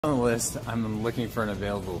On the list, I'm looking for an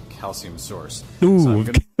available calcium source. Ooh,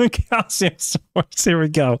 so calcium source. Here we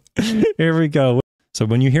go. Here we go. So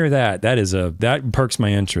when you hear that, that perks my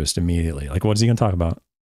interest immediately. Like, what is he going to talk about?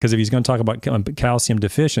 Because if he's going to talk about calcium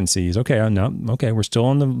deficiencies, okay, no, okay, we're still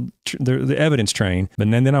on the evidence train. But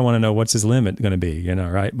then I want to know what's his limit going to be, you know,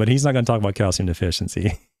 right? But he's not going to talk about calcium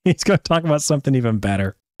deficiency. He's going to talk about something even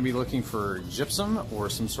better. Be looking for gypsum or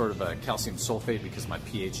some sort of a calcium sulfate because my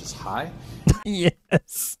pH is high.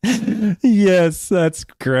 Yes. Yes, that's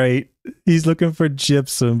great. He's looking for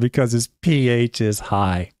gypsum because his pH is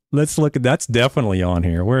high. Let's look at that's definitely on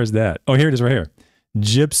here. Where is that? Oh, here it is right here.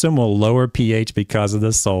 Gypsum will lower pH because of the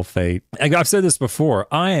sulfate. I've said this before.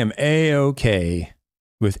 I am A-okay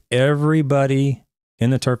with everybody in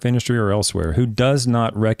the turf industry or elsewhere who does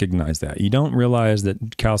not recognize that. You don't realize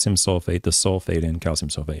that calcium sulfate, the sulfate in calcium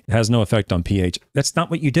sulfate, has no effect on pH. That's not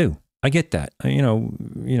what you do. I get that. I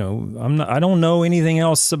don't know anything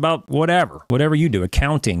else about whatever you do,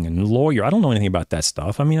 accounting and lawyer. I don't know anything about that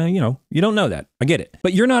stuff. I mean, you don't know that. I get it.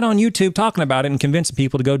 But you're not on YouTube talking about it and convincing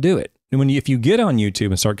people to go do it. And if you get on YouTube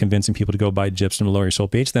and start convincing people to go buy gypsum to lower your soil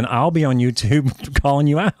pH, then I'll be on YouTube calling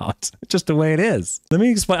you out. It's just the way it is. Let me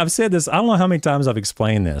explain. I've said this. I don't know how many times I've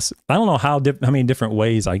explained this. I don't know how many different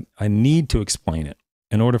ways I need to explain it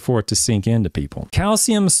in order for it to sink into people.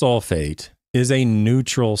 Calcium sulfate is a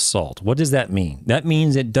neutral salt. What does that mean? That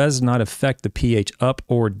means it does not affect the pH up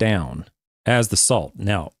or down as the salt.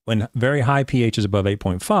 Now, when very high pHs above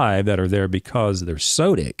 8.5 that are there because they're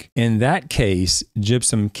sodic, in that case,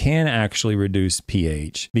 gypsum can actually reduce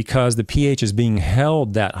pH because the pH is being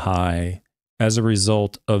held that high as a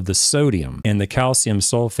result of the sodium. And the calcium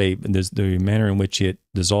sulfate, the manner in which it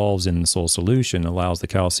dissolves in the soil solution allows the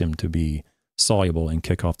calcium to be soluble and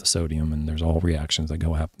kick off the sodium, and there's all reactions that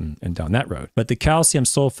go up and down that road. But the calcium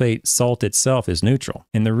sulfate salt itself is neutral.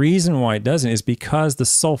 And the reason why it doesn't is because the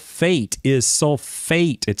sulfate is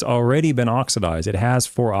sulfate. It's already been oxidized. It has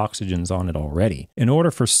 4 oxygens on it already. In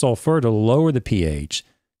order for sulfur to lower the pH,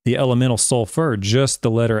 the elemental sulfur, just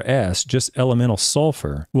the letter S, just elemental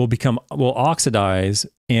sulfur, will oxidize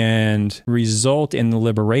and result in the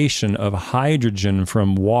liberation of hydrogen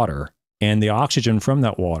from water. And the oxygen from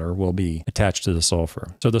that water will be attached to the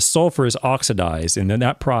sulfur. So the sulfur is oxidized, and then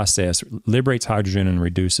that process liberates hydrogen and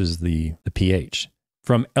reduces the pH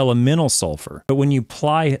from elemental sulfur. But when you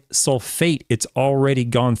apply sulfate, it's already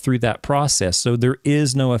gone through that process. So there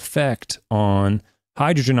is no effect on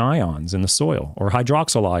hydrogen ions in the soil or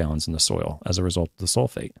hydroxyl ions in the soil as a result of the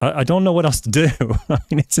sulfate. I don't know what else to do. I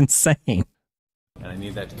mean, it's insane. And I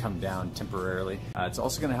need that to come down temporarily. It's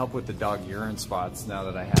also going to help with the dog urine spots now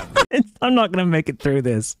that I have. I'm not going to make it through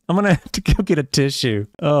this. I'm going to have to go get a tissue.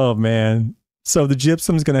 Oh, man. So the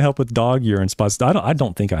gypsum's going to help with dog urine spots. I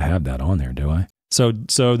don't think I have that on there, do I? So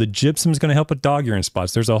the gypsum's going to help with dog urine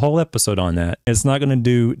spots. There's a whole episode on that. It's not going to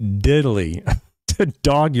do diddly to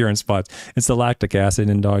dog urine spots. It's the lactic acid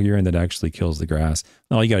in dog urine that actually kills the grass.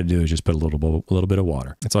 All you got to do is just put a little bit of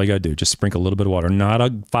water. That's all you got to do. Just sprinkle a little bit of water, not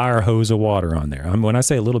a fire hose of water on there. When I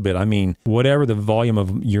say a little bit, I mean whatever the volume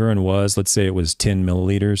of urine was. Let's say it was 10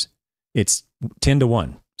 milliliters. It's 10 to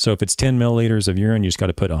 1. So if it's 10 milliliters of urine, you just got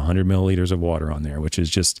to put 100 milliliters of water on there, which is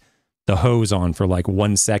just the hose on for like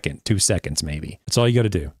 1 second, 2 seconds maybe. That's all you got to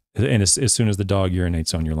do. And as soon as the dog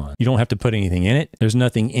urinates on your lawn, you don't have to put anything in it. There's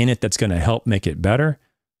nothing in it that's going to help make it better.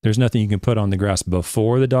 There's nothing you can put on the grass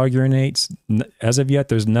before the dog urinates. As of yet,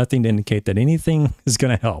 there's nothing to indicate that anything is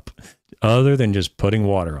going to help other than just putting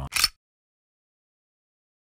water on.